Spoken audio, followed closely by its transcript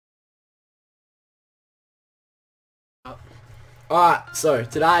Alright, so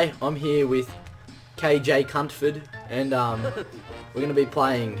today I'm here with KJ Cuntford and we're going to be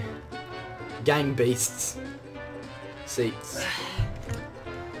playing Gang Beasts Seats.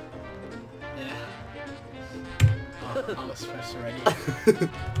 Yeah. I was stressed already.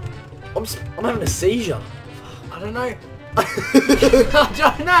 I'm having a seizure. I don't know. I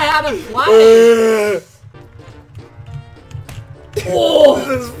don't know how to play. Oh!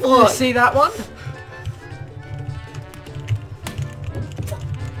 This is Did you fun. see that one?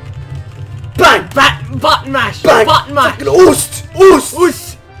 Bang! Button mash! Bang! Button mash! Fucking oost! Oost!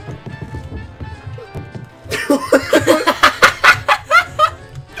 Oost!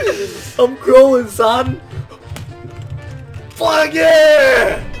 I'm crawling, son! Fuck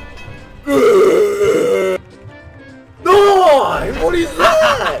yeah! No! What is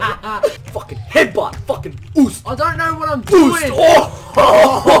that? Fucking headbutt! Fucking oost! I don't know what I'm doing! Oost!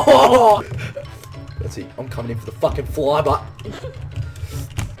 Oh! That's it. I'm coming in for the fucking fly, but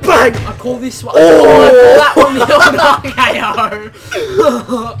bang! I call this one. Oh! I call that one the KO!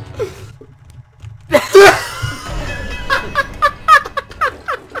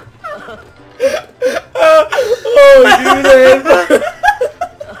 Oh, dude!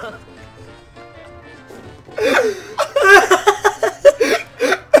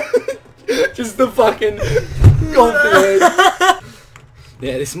 Just the fucking confidence.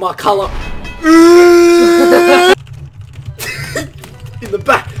 Yeah, this is my colour. In the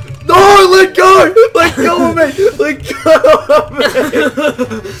back. No, let go! Let go of me! Let go of me!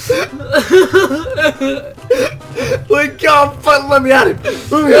 Let go! Fuck, let me at him!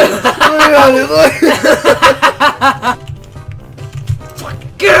 Let me at him! Fuck,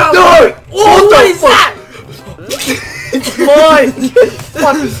 get out! No! What is that? It's mine!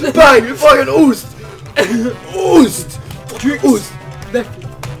 Fuck, bang! You fucking oost! Oost! Fucking oost! Left.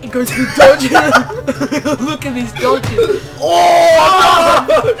 It goes through dodging. Look at this dodging. Oh!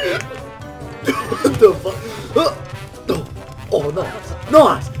 What the fuck? Oh, nice.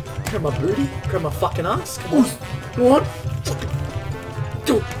 Nice! Grab my booty. Grab my fucking ass. Come on. Come on.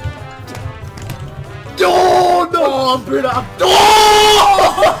 Oh, no! Oh, Buddha.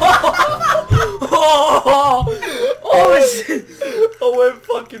 Oh, shit! I went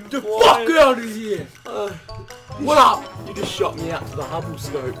fucking Fuck out of here. What up? You just shot me out to the Hubble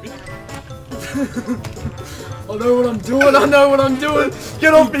scope. I know what I'm doing. I know what I'm doing.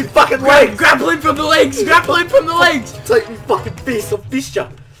 Get off me fucking legs! Grapple him from the legs. Grapple him from the legs. Take me fucking fist. I'll fist ya.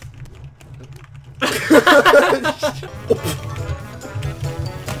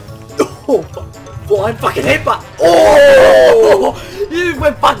 Oh, fuck. Flying fucking headbutt. Oh! You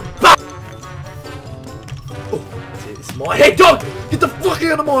went fucking back. Oh, this is my head, dog. Get the fuck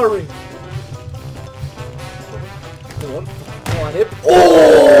out of my ring. Come on. Flying hip.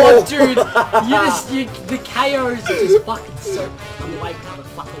 Oh, dude. The KOs are just fucking so. I'm awake,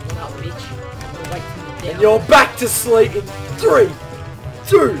 motherfucker. What up, bitch? I'm awake from the down. And you're back to sleep in 3,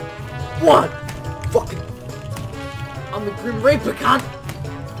 2, 1. Fucking I'm the Grim Reaper, cunt.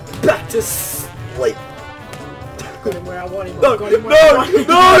 back to sleep. Got him where I want him. No, I've got him where I want him.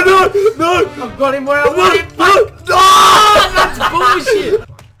 no. I've got him where I want him. No. That's bullshit.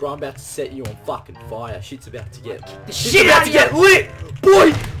 Bro, I'm about to set you on fucking fire. Shit's about to get Shit about out to of get lit,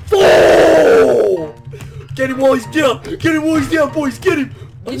 boy. Oh! Get him while he's down. Get him while he's down, boys. Get him.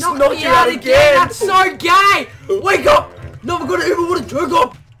 You Just knocked knocked me you out again. That's so gay. Wake up. No, we're gonna even want to jerk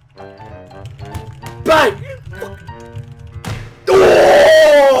up. Bang!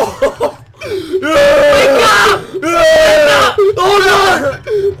 Oh! Wake up! Oh no!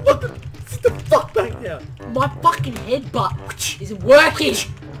 What the? Sit the fuck back now. My fucking headbutt isn't working.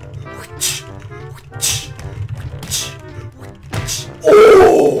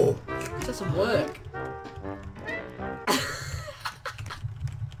 Oh! It doesn't work.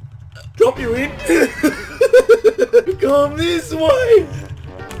 Drop you in. Come this way.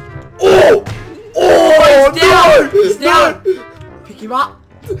 Oh! Oh! He's down. No! He's down. Pick him up.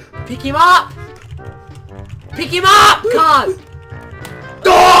 Pick him up. Pick him up, cunt.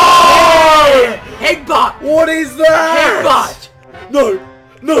 Oh! Headbutt. What is that? Headbutt. No!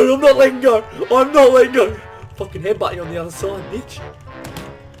 No, I'm not letting go! I'm not letting go! Fucking headbutt you on the other side, bitch!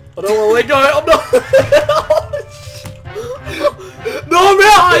 I don't wanna let go! I'm not! No, I'm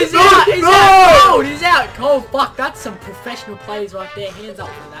out! Oh, he's no, out. He's no! out. Cold. He's out. Cold. Fuck. That's some professional players right there. Hands up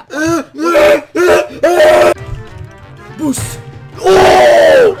for that. Boost!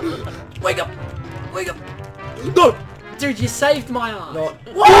 Oh! Wake up. Wake up. No! Dude, you saved my ass. No.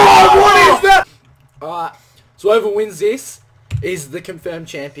 Whoa! What is that? Alright, so whoever wins this is the confirmed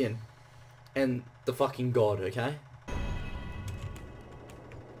champion. And the fucking god, okay?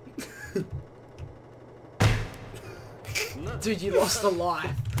 Dude, you lost a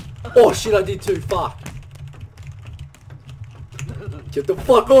life. Oh shit, I did too. Fuck. Get the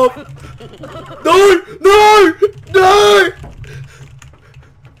fuck off. No! No! No!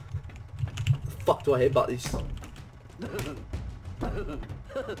 Fuck do I headbutt this?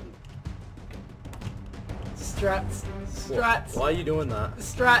 Strats. Strats. Why are you doing that?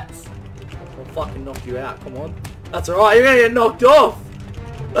 Strats. I'll fucking knock you out, come on. That's right, you're gonna get knocked off!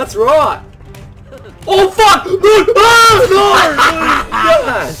 That's right! Oh fuck! No!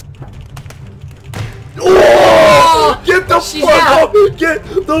 Ah, no! Oh! Get the She's fuck out. off! Get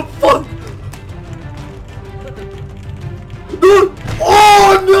the fuck! No!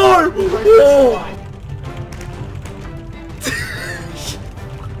 Oh no! Oh!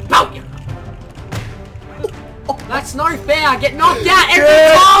 That's no fair. I get knocked out every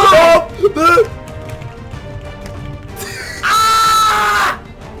Get time. off the... Ah!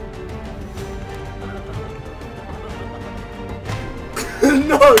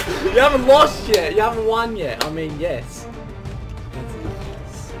 No! You haven't lost yet! You haven't won yet! I mean, yes.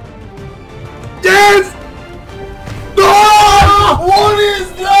 Yes! No! What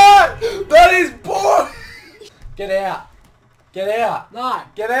is that? That is boring! Get out! Get out! No.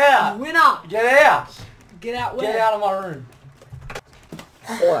 Get out! Winner. Get out! Get out. Where? Get out of my room!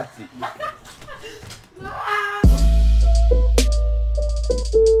 Oh, that's it.